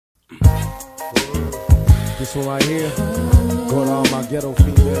This one right here, going to all my ghetto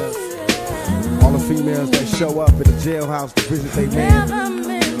females. All the females that show up in the jailhouse to visit their man.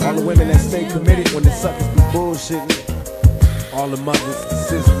 All the women that stay committed when the suckers be bullshitting. All the mothers, the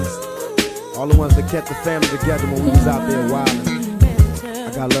sisters. All the ones that kept the family together when we was out there wilding.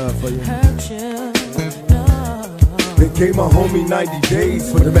 I got love for you. They gave my homie 90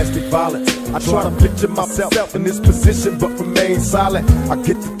 days for domestic violence. I try to picture myself in this position, but remain silent. I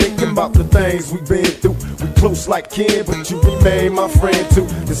get to thinking about the things we've been through. We close like kin, but you remain my friend too.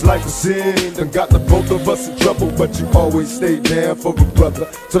 This life is sin, done got the both of us in trouble, but you always stay down for a brother.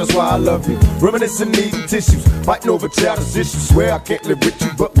 So that's why I love you. Reminiscing, needing tissues, fighting over childish issues. Swear I can't live with you,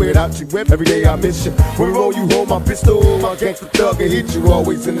 but without you, every day I miss you. When we roll, you hold my pistol, my gangster thug and hit you.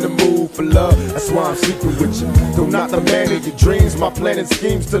 Always in the mood for love, that's why I'm sleeping with you. Though not the man of your dreams, my plan and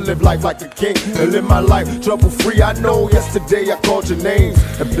schemes to live life like a king and live my life trouble free. I know yesterday I called your names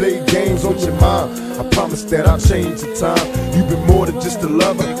and played games on your mind. I promise that I'll change in time. You've been more than just a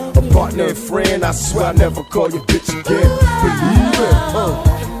lover, a partner and friend. I swear I'll never call you bitch again. Believe it.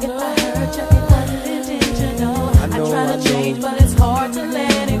 If I hurt you, it wasn't intentional. I try to change, but it's hard to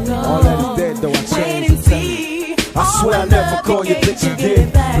let it go. All that is dead though, I Wait changed. and see. I swear I'll never call you bitch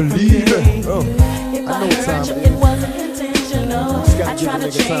again. Believe it. If I hurt you, it wasn't intentional. I try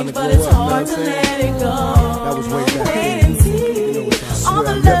to change, but it's hard to let it go. That was way back. Wait and see. All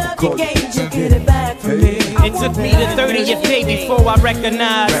the love you gave, you get it back from me. It took me the 30th day before I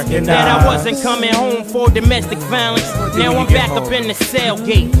recognized that I wasn't coming home for domestic violence. Now I'm back up in the cell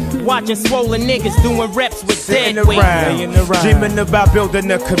gate, watching swollen niggas doing reps with dead weight. Dreaming about building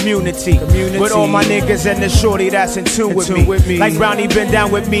a community with all my niggas and the shorty that's in tune with me. Like Brownie been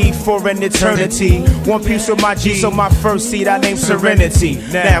down with me for an eternity. One piece of my G, so my first seat I named Serenity.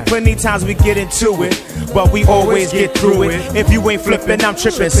 Now plenty times we get into it, but we always get through it. If you ain't flipping, I'm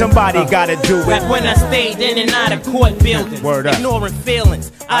tripping, somebody gotta do it. Back when I stayed in and out of court buildings, ignoring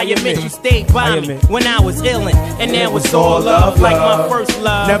feelings, I admit you stayed by me when I was illin', and that was all love, like my first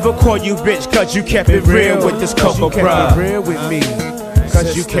love. Never call you bitch, cause you kept it real with this cocoa bruh. Real with me.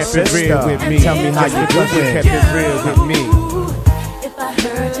 Cause you kept it real with me. Tell me how you do it. Kept it real with me. If I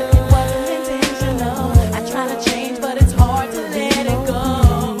hurt you, it wasn't intentional. I try to change, but it's hard to let it go.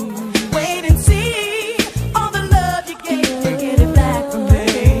 Wait and see. All the love you gave, you get it back from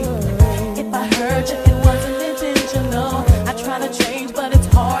me. If I hurt you, it wasn't intentional. I try to change, but it's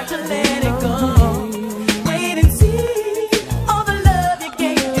hard to let it go. Wait and see. All the love you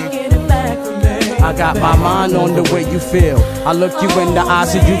gave, you get it back from me. I got my mind on the way you feel. I look you in the eye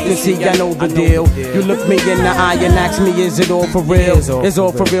so you can see I know the deal. You look me in the eye and ask me, is it all for real? It's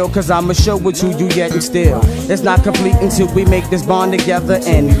all for real, cause I'ma show it to you yet and still. It's not complete until we make this bond together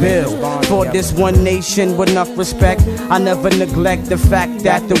and build. For this one nation with enough respect, I never neglect the fact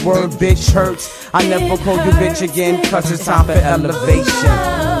that the word bitch hurts. I never call you bitch again, cause it's time for elevation.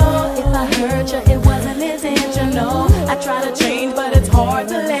 If I hurt you, it wasn't intentional. I try to change, but it's hard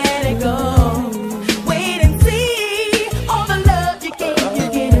to let